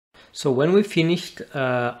So when we finished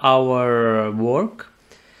our work,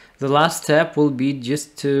 the last step will be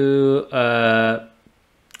just to,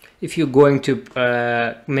 if you're going to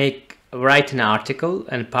write an article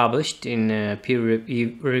and published in a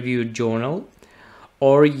peer-reviewed journal,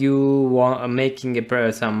 or you want making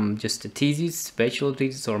just a thesis, bachelor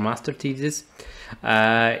thesis or master thesis,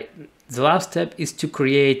 the last step is to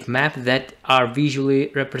create maps that are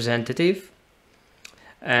visually representative,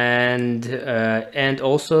 and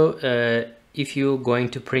also if you're going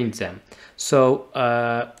to print them. So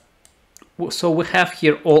we have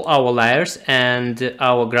here all our layers and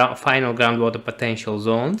our final groundwater potential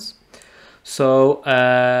zones. So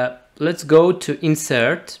let's go to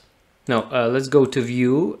insert. No, let's go to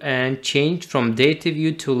view and change from data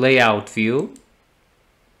view to layout view.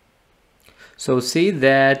 So see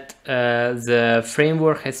that the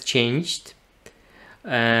framework has changed,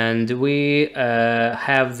 and we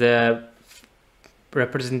have the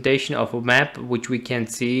representation of a map which we can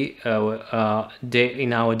see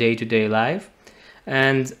in our day-to-day life.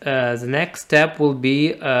 And the next step will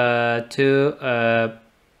be to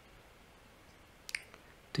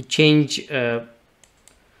change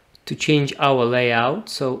our layout.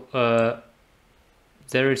 So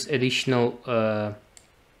there is additional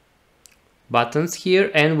buttons here,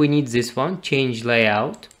 and we need this one, change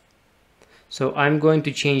layout. So I'm going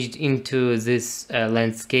to change it into this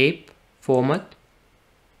landscape format.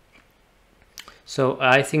 So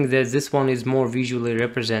I think that this one is more visually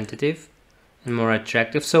representative and more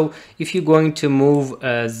attractive. So if you're going to move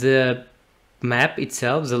the map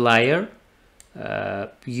itself, the layer,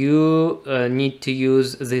 you need to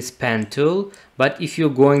use this pen tool. But if you're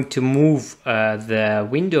going to move the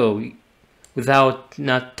window without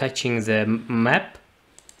not touching the map,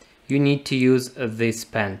 you need to use this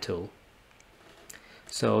pen tool.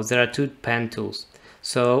 So there are two pen tools.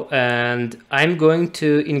 So, and I'm going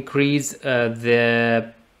to increase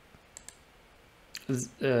the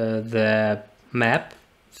map,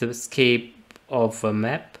 the scale of a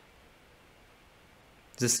map,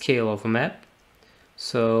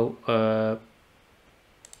 So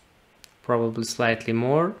probably slightly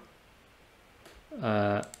more,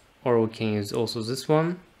 or we can use also this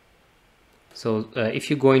one. So if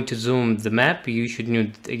you're going to zoom the map, you should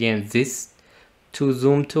need again this two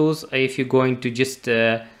zoom tools. If you're going to just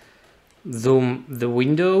zoom the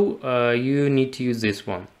window, you need to use this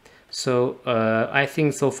one. So I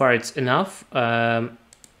think so far it's enough.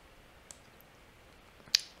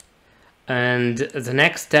 And the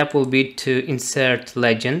next step will be to insert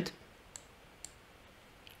legend.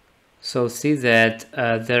 So see that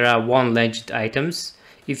there are one legend items.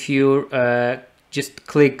 If you just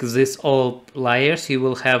click this all layers, you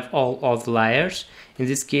will have all of the layers. In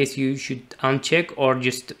this case, you should uncheck or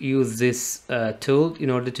just use this tool in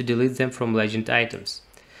order to delete them from legend items.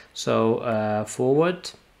 So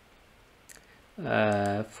forward,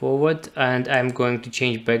 and I'm going to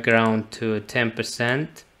change background to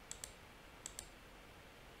 10%.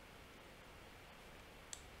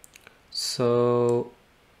 So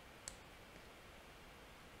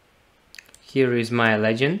here is my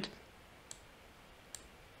legend.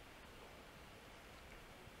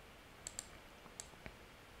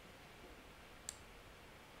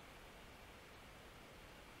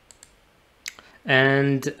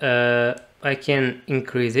 And I can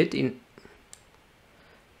increase it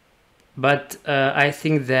but I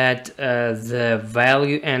think that the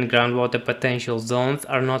value and groundwater potential zones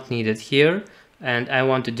are not needed here, and I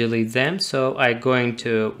want to delete them. So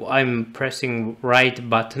I'm pressing right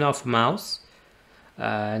button of mouse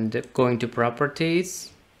and going to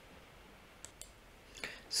properties.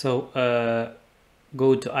 So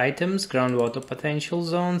go to items, groundwater potential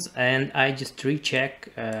zones, and I just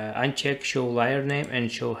uncheck show layer name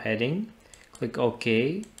and show heading. Click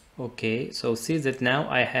OK. Okay, so see that now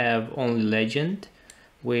I have only legend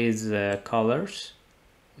with colors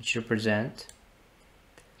which represent.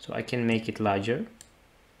 So I can make it larger.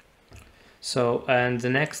 So, and the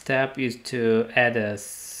next step is to add a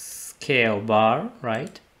scale bar,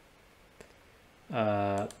 right?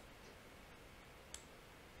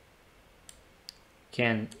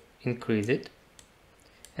 Can increase it,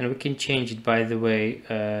 and we can change it, by the way,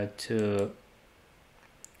 to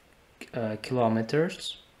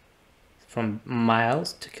kilometers, from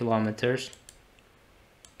miles to kilometers.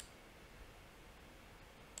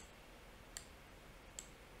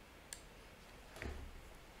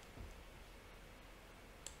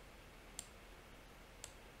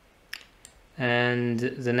 And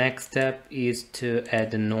the next step is to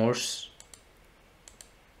add a north.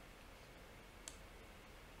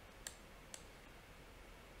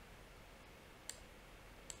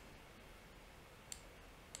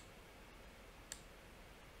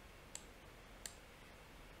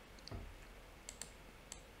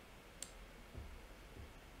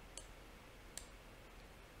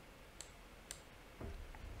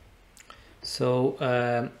 So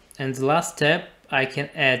and the last step, I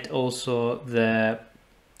can add also the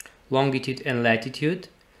longitude and latitude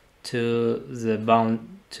to the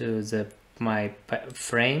my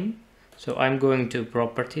frame. So I'm going to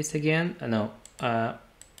properties again. I'm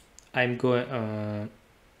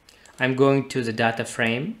going to the data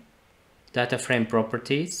frame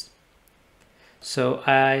properties. So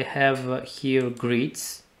I have here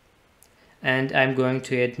grids, and I'm going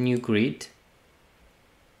to add new grid.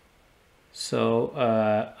 So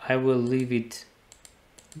I will leave it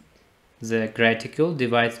the graticle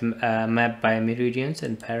divides map by meridians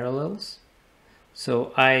and parallels.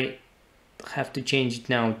 So I have to change it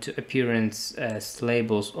now to appearance as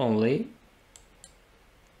labels only.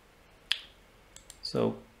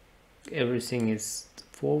 So everything is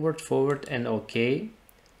forward and okay.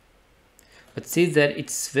 But see that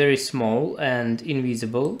it's very small and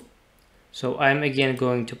invisible. So I'm again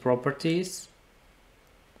going to properties.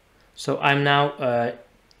 So I'm now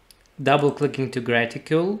double clicking to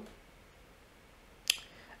graticle,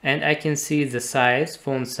 and I can see the size,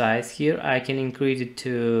 font size here. I can increase it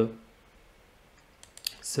to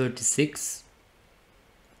 36,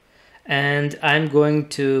 and I'm going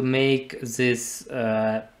to make this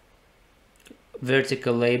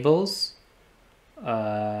vertical labels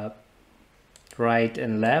right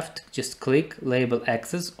and left. Just click label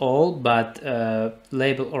axis all, but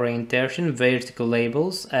label orientation vertical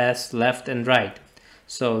labels as left and right.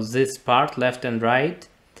 So this part left and right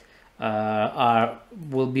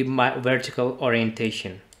will be my vertical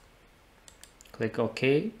orientation. Click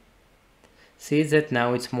OK. See that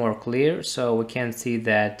now it's more clear, so we can see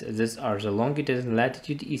that these are the longitude and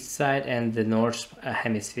latitude east side and the north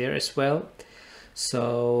hemisphere as well.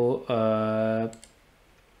 So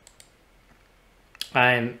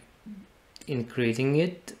I'm increasing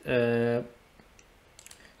it.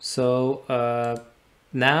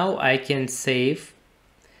 Now I can save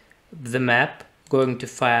the map, going to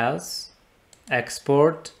files,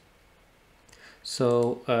 export.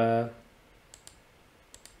 So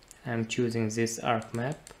I'm choosing this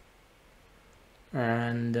ArcMap,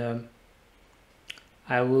 and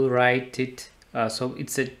I will write it, so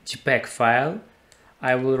it's a JPEG file.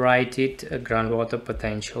 I will write it groundwater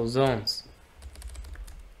potential zones,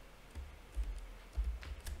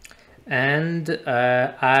 and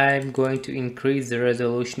I'm going to increase the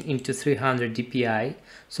resolution into 300 dpi.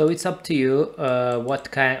 So it's up to you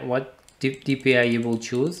what dpi you will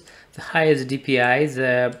choose. The higher the dpi,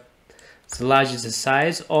 the larger the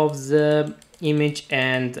size of the image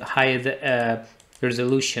and higher the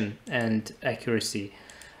resolution and accuracy.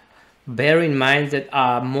 Bear in mind that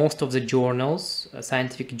most of the journals,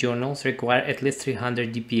 scientific journals, require at least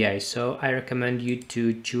 300 dpi, so I recommend you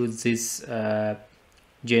to choose these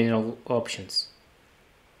general options.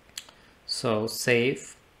 So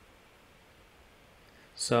save.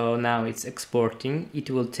 So now it's exporting. It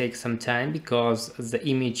will take some time because the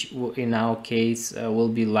image in our case will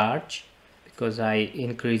be large, because I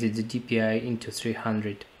increased the dpi into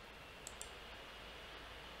 300.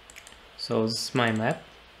 So this is my map.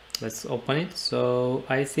 Let's open it. So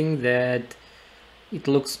I think that it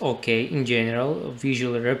looks okay in general,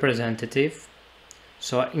 visually representative.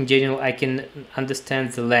 So in general I can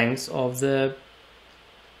understand the length of the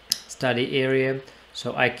study area,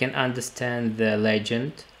 so I can understand the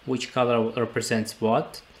legend, which color represents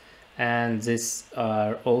what, and this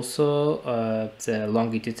are also the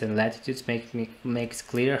longitudes and latitudes makes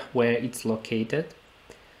clear where it's located.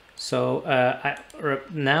 So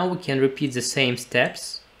now we can repeat the same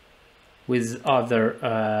steps with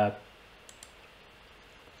other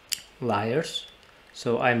layers.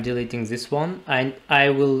 So I'm deleting this one, and I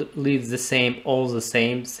will leave all the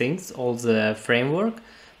same things, all the framework,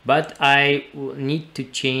 but I need to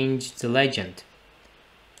change the legend.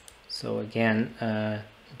 So again,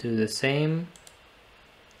 do the same,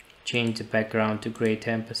 change the background to gray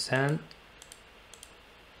 10%.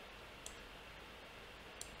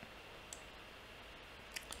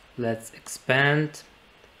 Let's expand.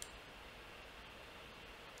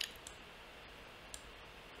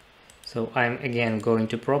 So I'm again going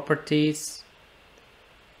to properties.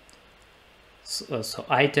 So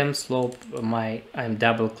item slope, I'm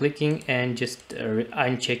double clicking and just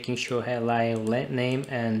I'm checking show highlight name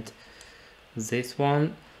and this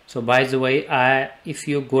one. So by the way, if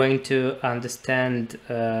you're going to understand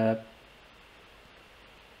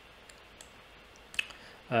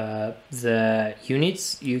the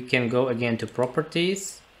units, you can go again to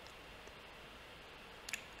properties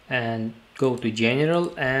and go to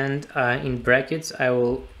general, and in brackets I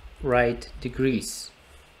will write degrees,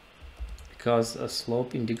 because a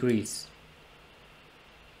slope in degrees.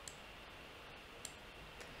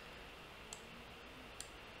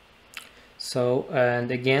 So,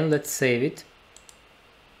 and again, let's save it.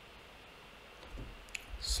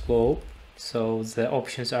 Slope. So the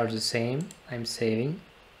options are the same. I'm saving.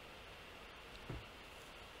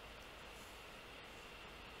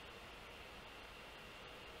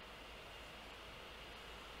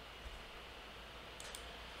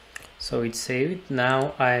 So it's saved.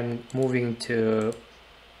 Now I'm moving to,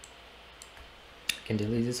 I can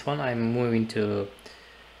delete this one. I'm moving to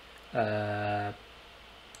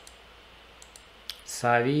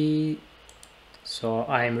Savi. So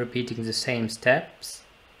I'm repeating the same steps.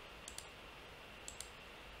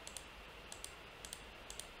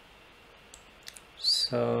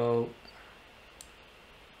 So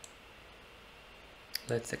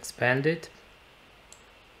let's expand it.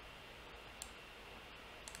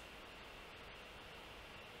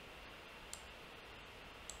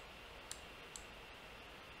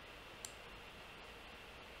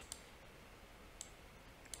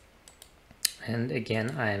 And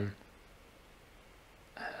again, I'm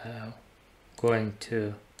going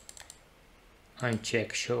to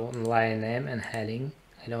uncheck show line name and heading.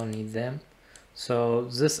 I don't need them. So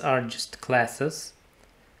these are just classes.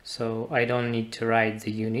 So I don't need to write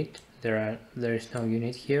the unit. There is no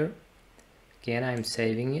unit here. Again, I'm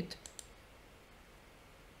saving it.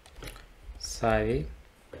 Savi.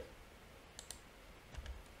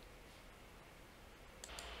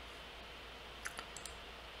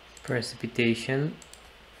 Precipitation.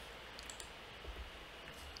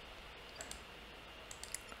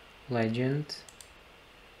 Legend.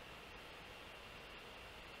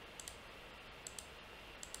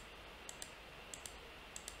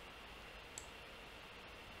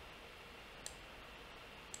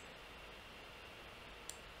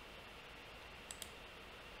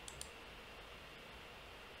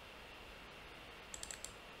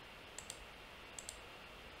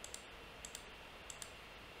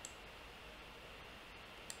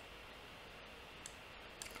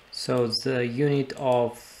 So the unit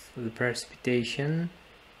of the precipitation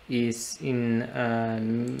is in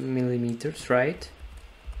millimeters, right?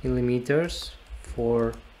 Millimeters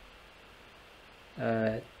for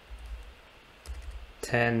 10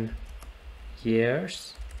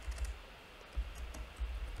 years.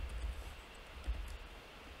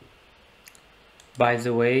 By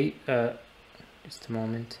the way, just a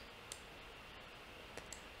moment.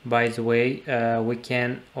 By the way, we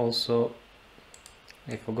can also,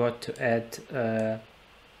 I forgot to add,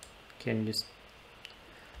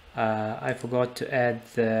 I forgot to add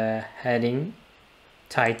the heading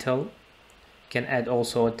title. You can add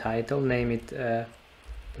also a title, name it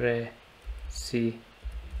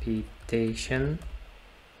precipitation.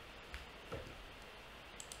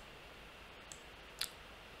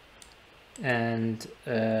 And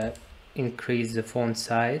increase the font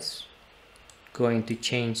size. Going to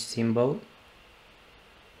change symbol.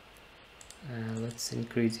 Let's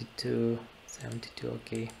increase it to 72.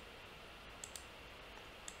 Okay.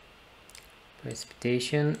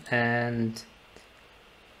 Precipitation and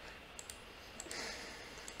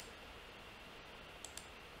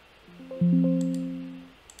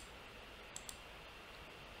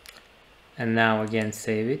now again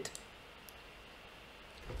save it.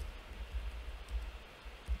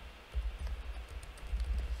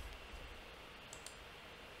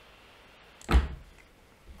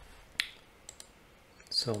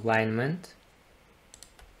 So alignment.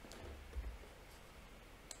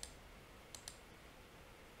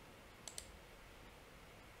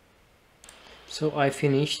 So I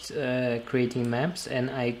finished creating maps,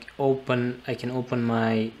 and I can open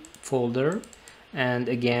my folder and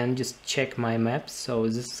again just check my maps. So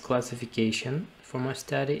this is classification for my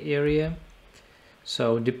study area.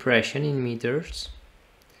 So depression in meters.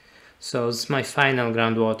 So this is my final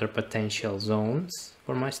groundwater potential zones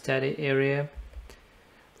for my study area.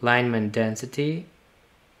 Alignment density,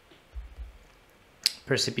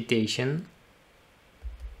 precipitation,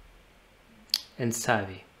 and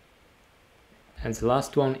Savi. And the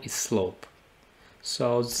last one is slope.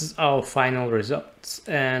 So this is our final results,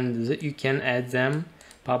 and you can add them,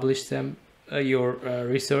 publish them, your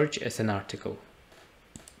research as an article.